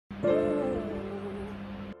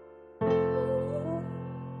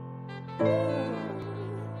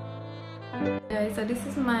Guys, so this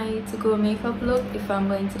is my to-go makeup look if I'm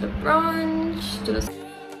going to the brunch, to the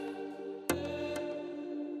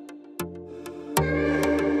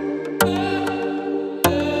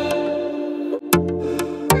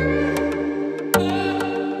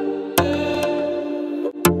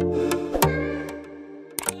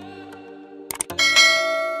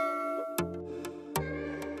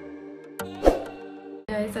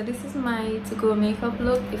Guys, so this is my to-go makeup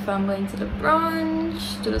look if I'm going to the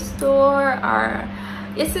brunch, to the store, or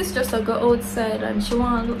yes, it's just I go outside and she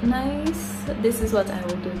want to look nice. This is what I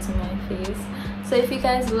will do to my face. So if you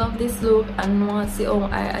guys love this look and want to see how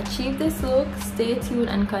I achieve this look, stay tuned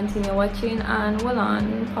and continue watching. And hold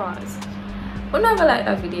on, pause. But never like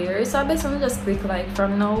that video, so I bet someone just click like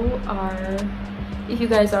from now, or if you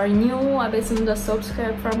guys are new, I bet someone just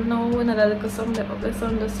subscribe from now. Another look some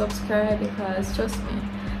just subscribe, because trust me,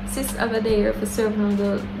 sis over there for serving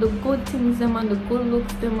the good things them and the good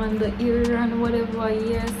looks them and the ear and whatever.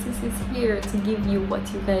 Yes, this is here to give you what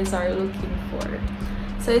you guys are looking for.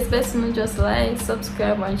 So it's best to just like,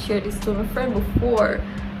 subscribe and share this to my friend before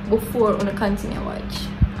on continue watch.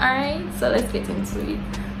 Alright, so let's get into it.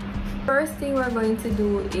 First thing we're going to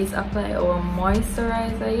do is apply our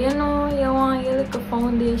moisturizer. You know, you want your little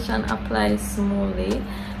foundation applied smoothly.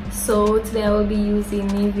 So today I will be using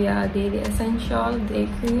Nivea Daily Essential Day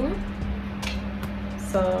Cream.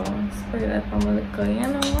 So spray that from a little, you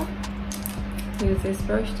know. Use this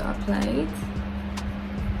brush to apply it.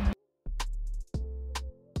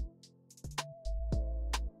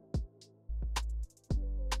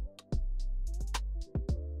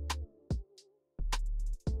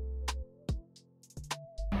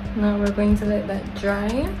 Now we're going to let that dry.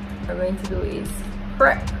 What we're going to do is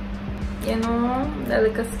prep, you know, the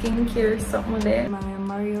little skincare something there. My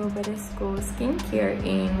Mario Badescu skincare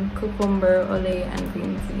in cucumber, ole, and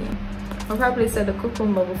green tea. I probably said the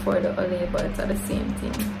cucumber before the ole, but it's the same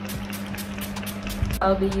thing.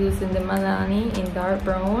 I'll be using the Milani in dark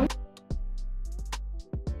brown.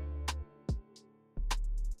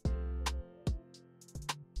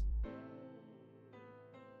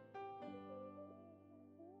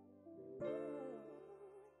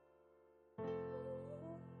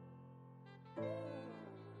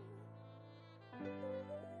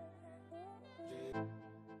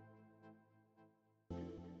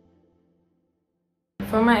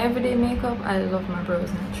 For my everyday makeup, I love my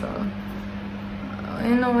brows natural.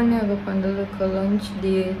 You know, when you go on the local lunch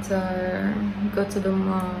date or go to the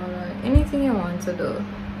mall or anything you want to do,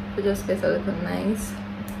 to just get a little nice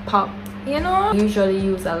pop, you know. Usually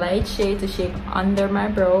use a light shade to shape under my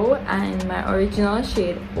brow and my original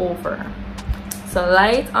shade over. So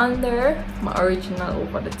light under, my original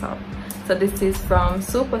over the top. So this is from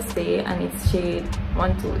Superstay and it's shade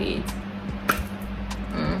 128.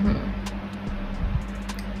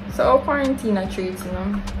 So quarantine I treat, you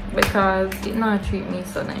know, because it not treat me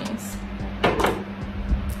so nice.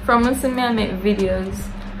 From listening me I make videos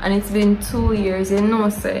and it's been 2 years, you know,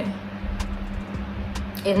 say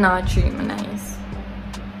it not treat me nice.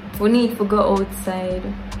 We need to go outside.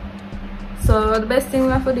 So the best thing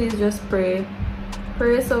we have to do is just pray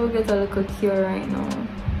so we get a little cure right now.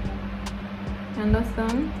 You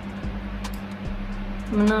understand?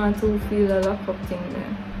 I'm not too feel a lock up thing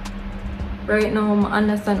there. Right now I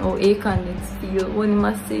understand how Akon needs feel when he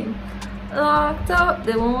must sing locked up,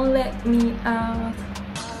 they won't let me out.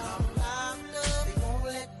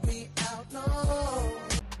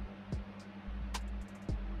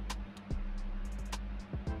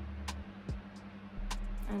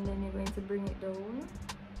 And then you're going to bring it down.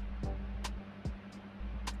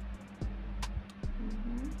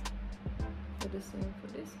 Do the same for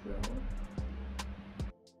this brow.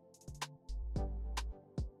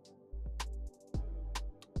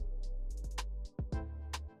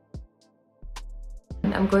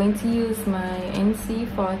 I'm going to use my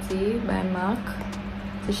NC40 by MAC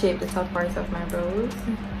to shape the top part of my brows.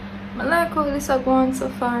 I like how this is going so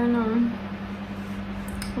far now.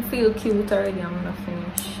 I feel cute already. I'm gonna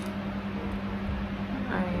finish.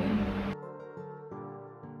 Alright.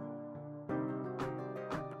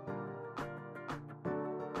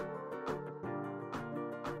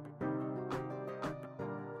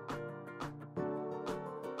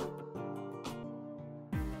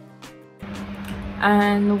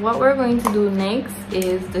 And what we're going to do next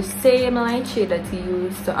is the same light shade that you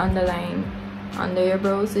use to underline under your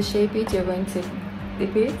brows to shape it. You're going to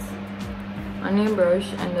dip it on your brush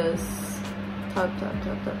and just tap.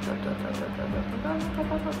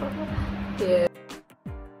 Yeah.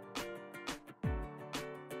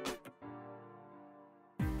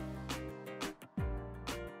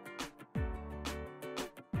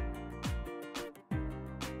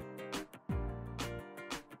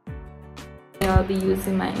 I'll be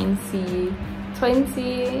using my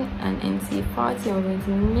NC20 and NC40. I'm going to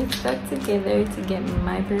mix that together to get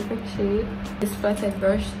my perfect shape. This flathead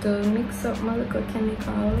brush to mix up my little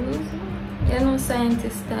chemicals. You know,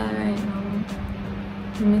 scientist style right now.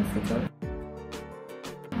 Mix it up.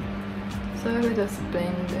 So I will just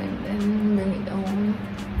blend and then bring it down.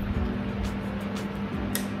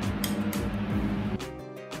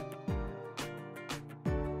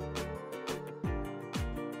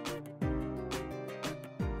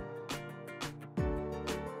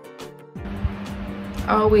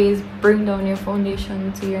 Always bring down your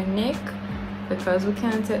foundation to your neck because we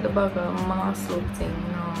can't take the bag of mask look thing.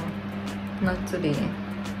 No, not today.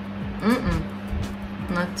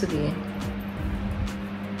 Not today.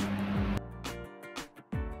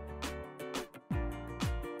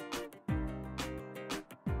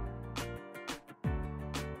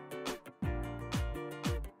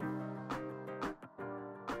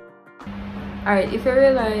 Alright, if you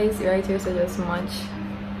realize right here so just match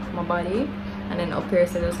my body, and then up here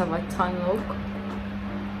so just have a tan look.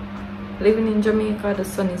 Living in Jamaica, the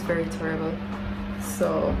sun is very terrible,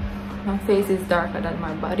 so my face is darker than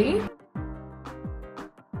my body.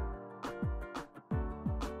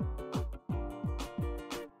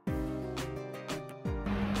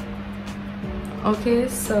 Okay,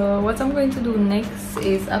 so what I'm going to do next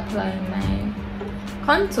is apply my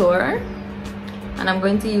contour, and I'm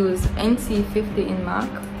going to use NC50 in MAC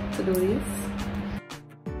to do this.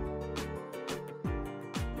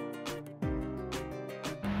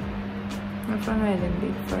 I'm trying to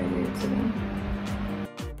big for you today,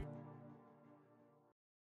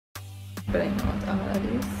 but I know what all of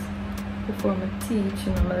this before I teach,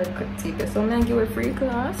 you know, my little tip. So I'm gonna give a free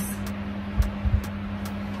class.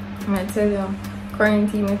 I'm gonna tell you,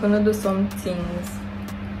 quarantine, we're gonna do some things.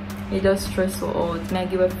 You just stress you out. And I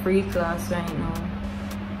give a free class right now.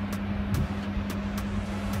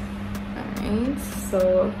 Alright,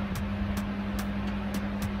 so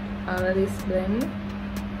all of this blend.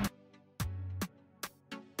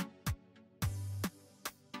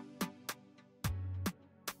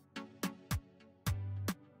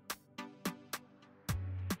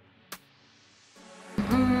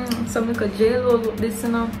 Some look at J-Lo look this, you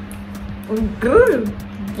know. Good.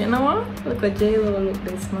 You know what? Look at J-Lo look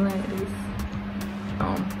this, I like this.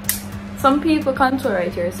 Some people contour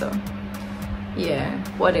right here, so yeah,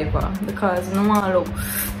 whatever. Because no one look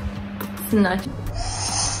snatch.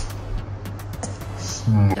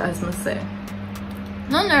 As I say.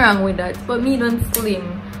 Nothing wrong with that, but me don't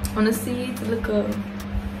slim. Wanna see it look a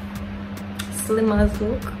slim as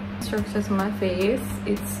look. Structures my face.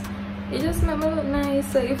 It just makes me look nice.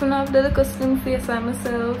 So if I have the little slim face like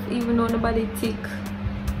myself, even though nobody thick,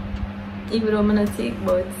 even though I'm not thick,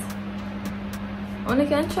 but only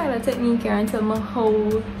can try the technique here and tell me how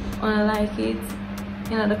I like it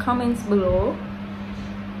in the comments below.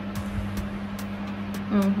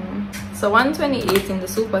 So 128 in the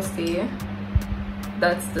Superstay.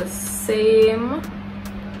 That's the same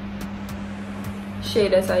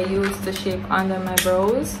shade as I used to shape under my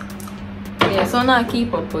brows. Yeah, so now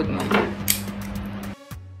keep up with me.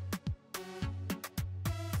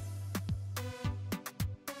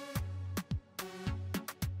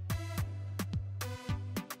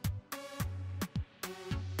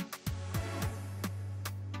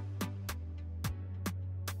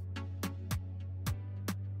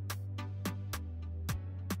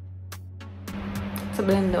 To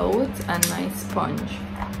blend out a nice sponge.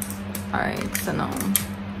 Alright, so now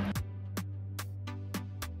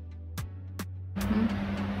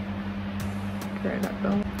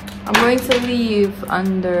I'm going to leave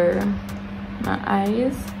under my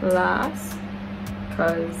eyes last,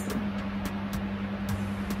 because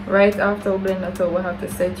right after we blend that out we have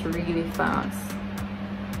to set really fast.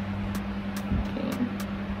 Okay,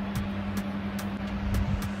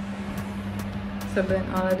 so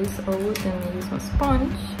blend all of this out and use my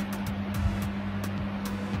sponge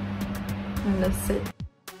and that's it.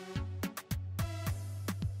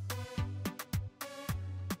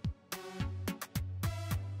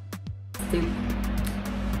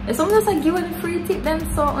 As soon as I give it a free tip then,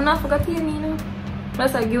 so I'm not forgot to pay me, you know.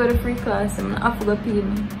 Plus I give it a free class, I'm not forgot to pay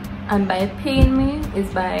me. And by paying me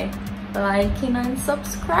is by liking and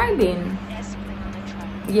subscribing.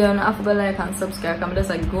 Yeah, I'm not forgot to like and subscribe. I'm just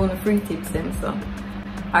like going to free tips then, so.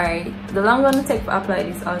 Alright, the longer I'm gonna take to apply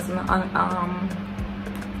this also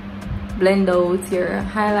blend out your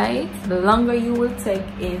highlight, the longer you will take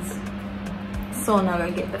is so now I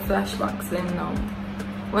get the flashbacks blend now.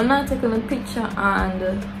 When I'm taking a picture and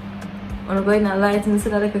when I go in a light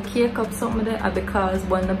instead of like a cake up something there, because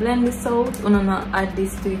when I blend this out, I'm not add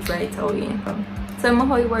this to it right away. Tell me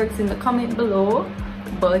how it works in the comment below,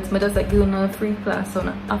 but I just like give you a free class on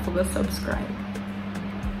I forgot subscribe.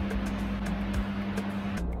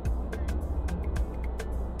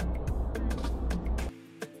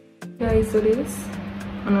 Guys, so this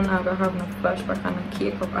I'm not gonna have no flashback and a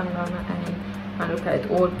cake up under my eye and look at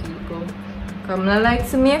old people. I'm not like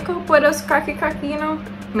to make up with us cracky, you know.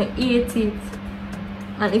 I eat it.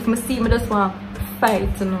 And if I see me just want to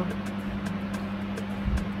fight, you know.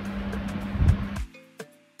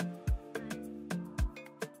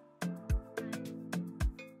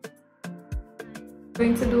 What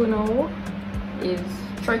I'm going to do now is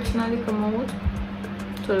stretch my little mouth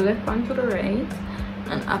to the left and to the right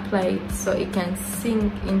and apply it so it can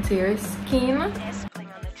sink into your skin.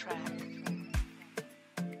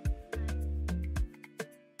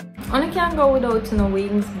 I can't go without no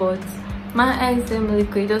wings, but my eyes them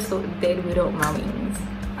liquid just look dead without my wings.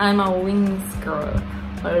 I'm a wings girl.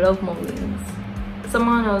 I love my wings.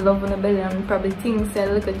 Someone I love on the belly and probably think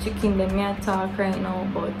say look at chicken them may talk right now,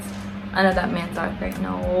 but I know that may talk right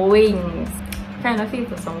now. Wings. Kinda feel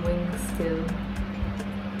for some wings still.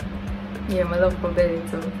 Yeah, I love my belly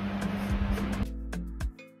too.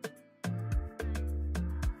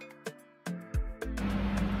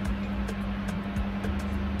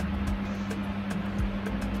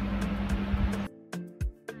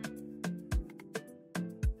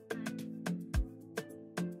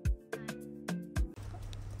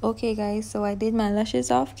 Okay guys, so I did my lashes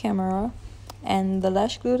off camera and the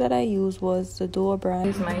lash glue that I used was the Duo brand.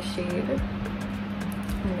 Use my shade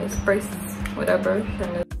and just press with a brush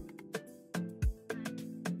and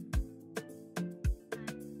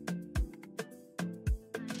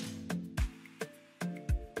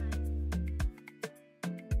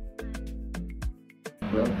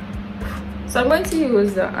so I'm going to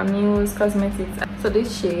use the Amuse Cosmetics, so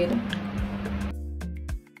this shade.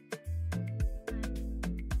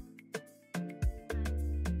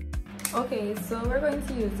 Okay, so we're going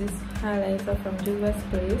to use this highlighter from Juvia's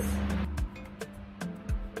Place.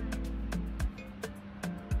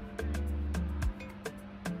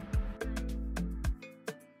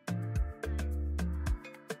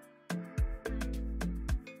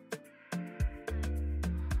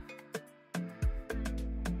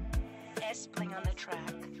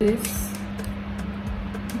 This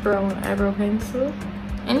brown eyebrow pencil.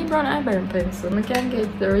 Any brown eyebrow pencil. I can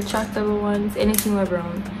get the retractable ones, anything with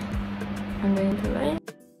brown. I'm going to line.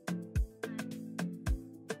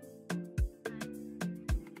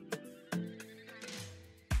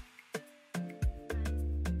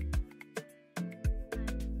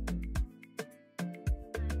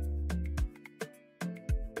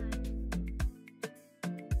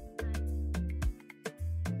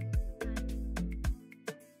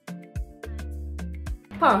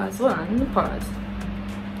 Pause.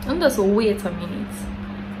 I'm just wait a minute.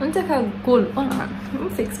 I'm take a good hold on. Let me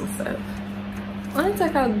fix myself. I'm gonna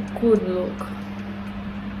take a good look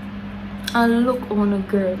and look how the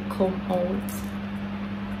girl come out.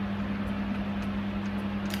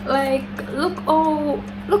 Like look how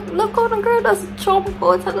the girl just jump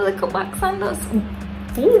out of the little box and just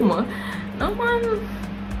boom. No man.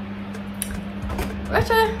 Watch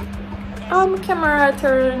it. Camera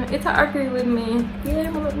turn. It agree with me. Yeah,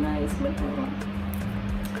 I look nice.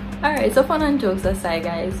 Alright, so fun and jokes aside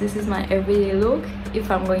guys, this is my everyday look. If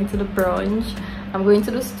I'm going to the brunch, I'm going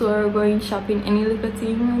to the store, going shopping, any little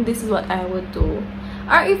thing, this is what I would do.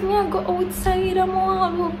 Or if me I go outside, I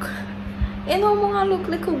want to look, you know, I want to look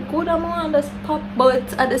like good, I want to just pop,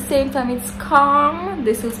 but at the same time it's calm.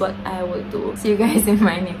 This is what I would do. See you guys in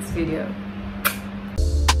my next video.